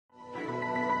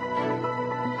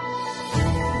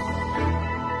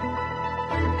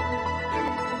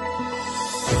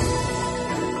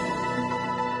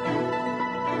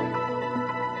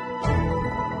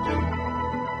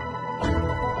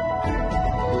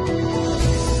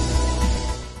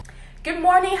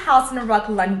morning, HOTR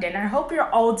London. I hope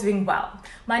you're all doing well.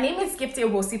 My name is Gifty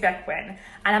Owusu-Bekoe,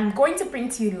 and I'm going to bring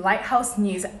to you Lighthouse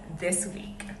news this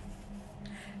week.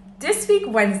 This week,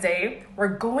 Wednesday,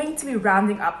 we're going to be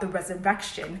rounding up the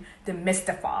Resurrection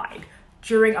Demystified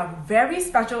during a very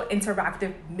special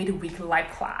interactive midweek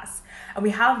live class. And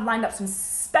we have lined up some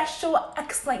special,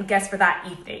 excellent guests for that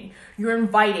evening. You're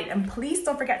invited, and please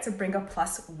don't forget to bring a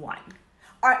 +1.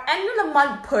 Our end of the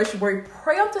month push where we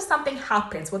pray until something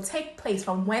happens will take place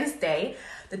from Wednesday,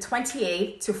 the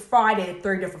 28th to Friday, the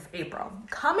 30th of April.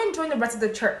 Come and join the rest of the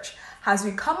church as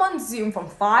we come on Zoom from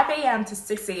 5 a.m. to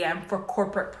 6 a.m. for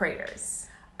corporate prayers.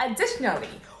 Additionally,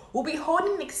 we'll be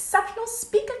holding an exceptional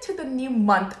Speaker to the New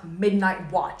Month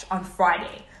Midnight Watch on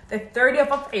Friday, the 30th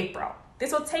of April.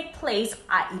 This will take place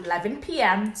at 11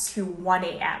 p.m. to 1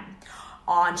 a.m.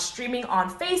 on streaming on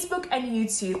Facebook and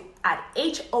YouTube at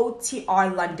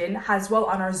HOTR London, as well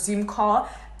on our Zoom call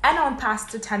and on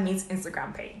Pastor Tammy's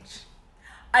Instagram page.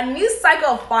 A new cycle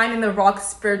of Finding the Rock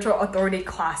Spiritual Authority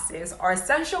classes, or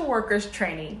Essential Workers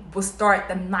Training, will start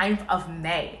the 9th of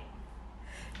May.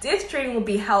 This training will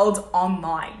be held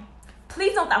online.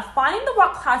 Please note that Finding the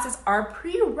Rock classes are a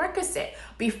prerequisite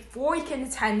before you can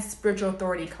attend Spiritual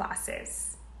Authority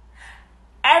classes.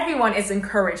 Everyone is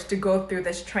encouraged to go through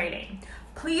this training.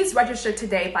 Please register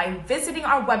today by visiting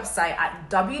our website at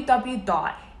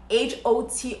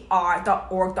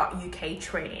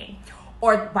www.hotr.org.uk/training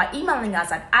or by emailing us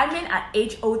at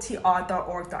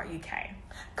admin@hotr.org.uk.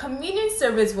 Communion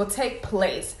service will take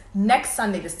place next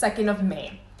Sunday, the 2nd of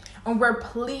May, and we're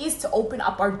pleased to open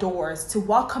up our doors to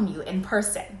welcome you in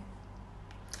person.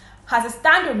 As a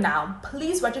standard now,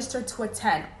 please register to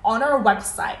attend on our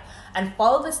website and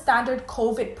follow the standard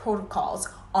COVID protocols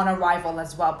on arrival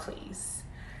as well, please.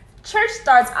 Church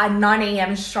starts at 9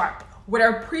 a.m. sharp with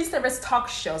our pre-service talk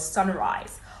show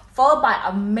Sunrise, followed by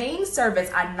a main service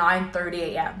at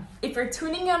 9:30 a.m. If you're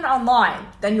tuning in online,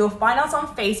 then you'll find us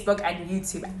on Facebook and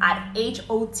YouTube at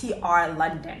HOTR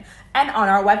London and on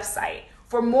our website.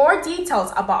 For more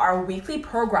details about our weekly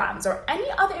programs or any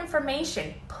other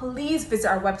information, please visit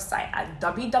our website at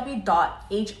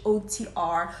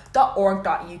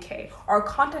www.hotr.org.uk or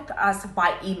contact us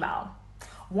by email.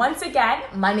 Once again,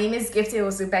 my name is Gifty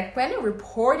Owusu-Bekoe,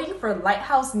 reporting for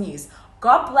Lighthouse News.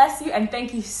 God bless you and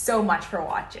thank you so much for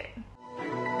watching.